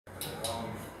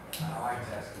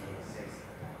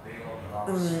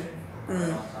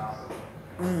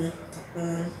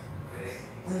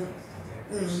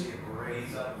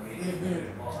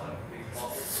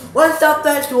What's up,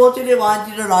 that's what you want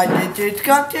you to like it. It's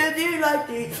continue like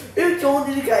it. It's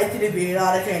only the guy to the beer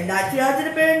out of hand. Not the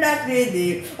other beer, not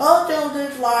the also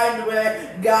this line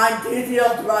where God is the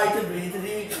upright to be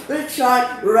the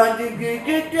shot running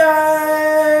get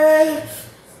down.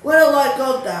 When the light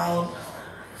goes down,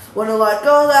 when the light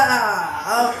goes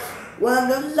out, when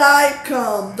the light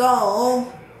comes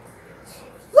on.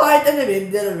 Light and the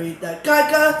wind that read that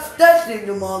kaka, that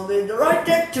signal on the right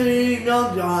that tree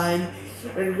on line.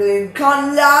 And then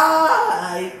can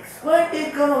light. What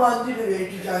is gonna want you to do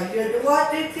to shine you?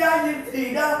 What is shining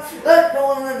see now? That's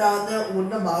all another on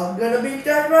the mouth gonna be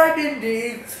that right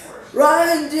indeed.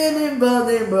 Rising and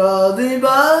buzzing,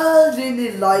 buzzing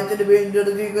is light and the wind of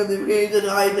the thing of the waves and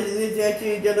high, but it's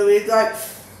actually the way side.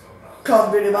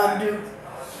 Come to the bandu.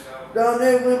 Down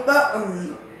there with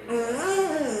button.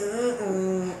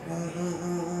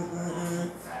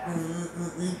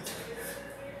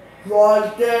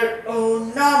 Was there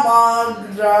una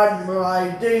magran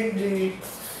riding the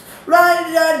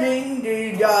riding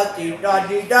the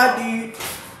daddy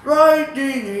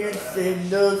riding it in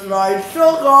the right so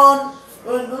gone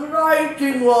and the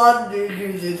writing one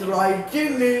is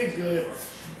writing it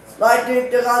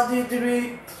writing the daddy to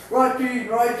be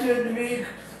writing to be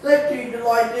letting the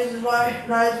light in right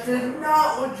nice is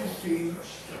not what you see.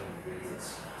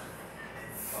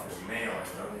 Mail, I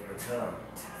don't think it'll come.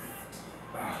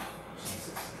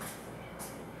 Jesus.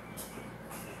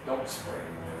 Don't spray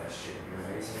any of that shit. You're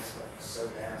amazing. It's fucking so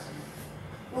nasty.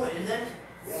 What is it?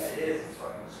 Yeah, it is. It's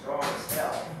fucking strong as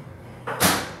hell.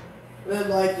 Red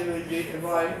light to the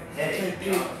right. Hey,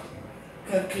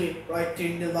 Keep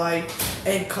writing the light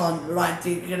and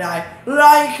writing the light.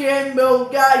 Like and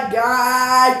milk,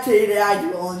 guy, till I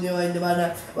do on you in the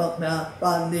manner. Well, now,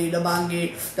 Randy the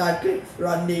Bangy, that is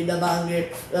Randy the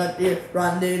Bangy, that is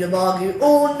Randy the Bangy.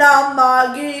 Una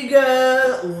Maggie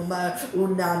girl, Una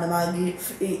the Maggie,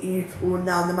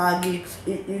 Una the Maggie,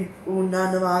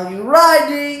 Una the Maggie,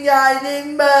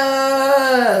 riding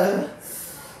bird.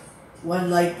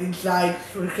 One light inside,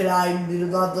 climbed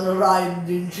in the other rhymed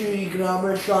in tree,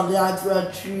 grammar shot out for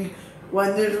a tree.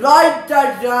 When the light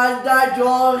touches that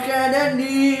all can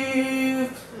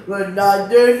leave. When not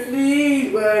the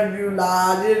sleep, when you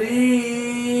lie to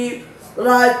leave.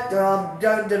 Light down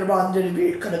to the one to the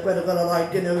beat, got a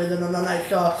light in the rhythm of the night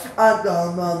saw. I'm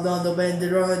gone on the wind, the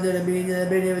road, the beat, the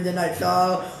beat of the night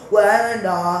saw. When and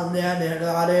down, then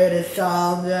I heard the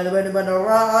sound, then when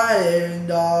riding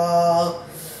dog.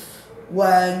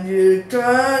 When you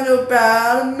turn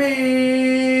about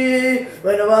me,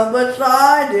 when the one was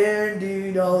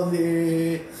sliding on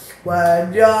me,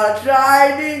 when you're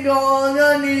sliding on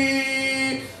your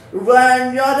knee,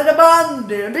 when you're to the band,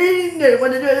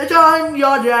 when the time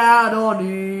you're down on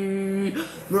me,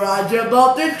 right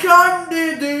above the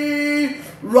candy,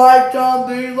 right on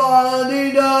the line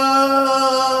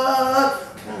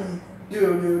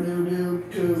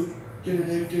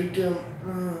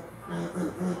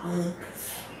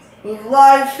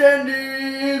Life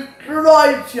standing,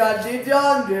 right chanting,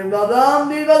 Madame,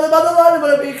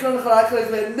 the beacon crack,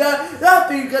 that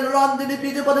thing can run the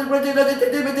beat, but the British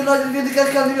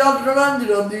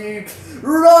on the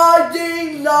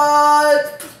riding light,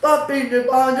 stopping the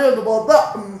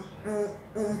button,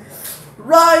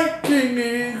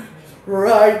 writing.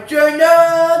 Right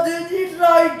under the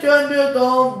light under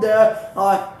down there,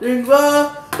 I think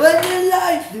when the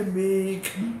light to me,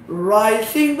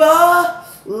 rising bar,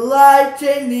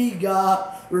 lighting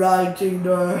nigga, writing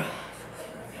the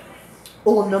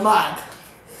on the mark,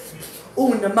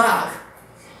 on the mark,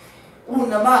 on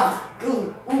the mark,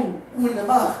 on the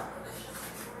mark,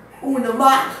 on the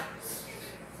mark,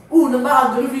 on the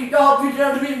mark, the beat up,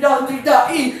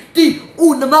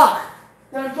 on the mark.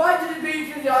 Then try to the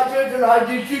beach and I turn to right,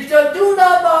 the sister do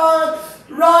not mind,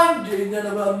 riding and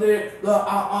around the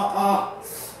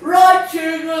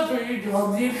writing a beat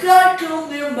on the flight on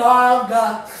the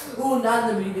maga, not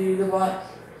the beat the one.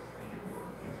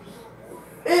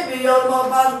 If you're my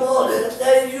passport, and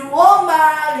say you oh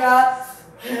maga,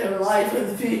 life of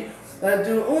the feet, and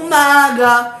do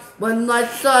umaga. When I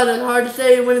started hard to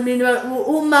say what I mean about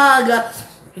umaga,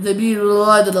 the beat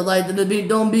of the light of the beat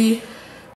don't be.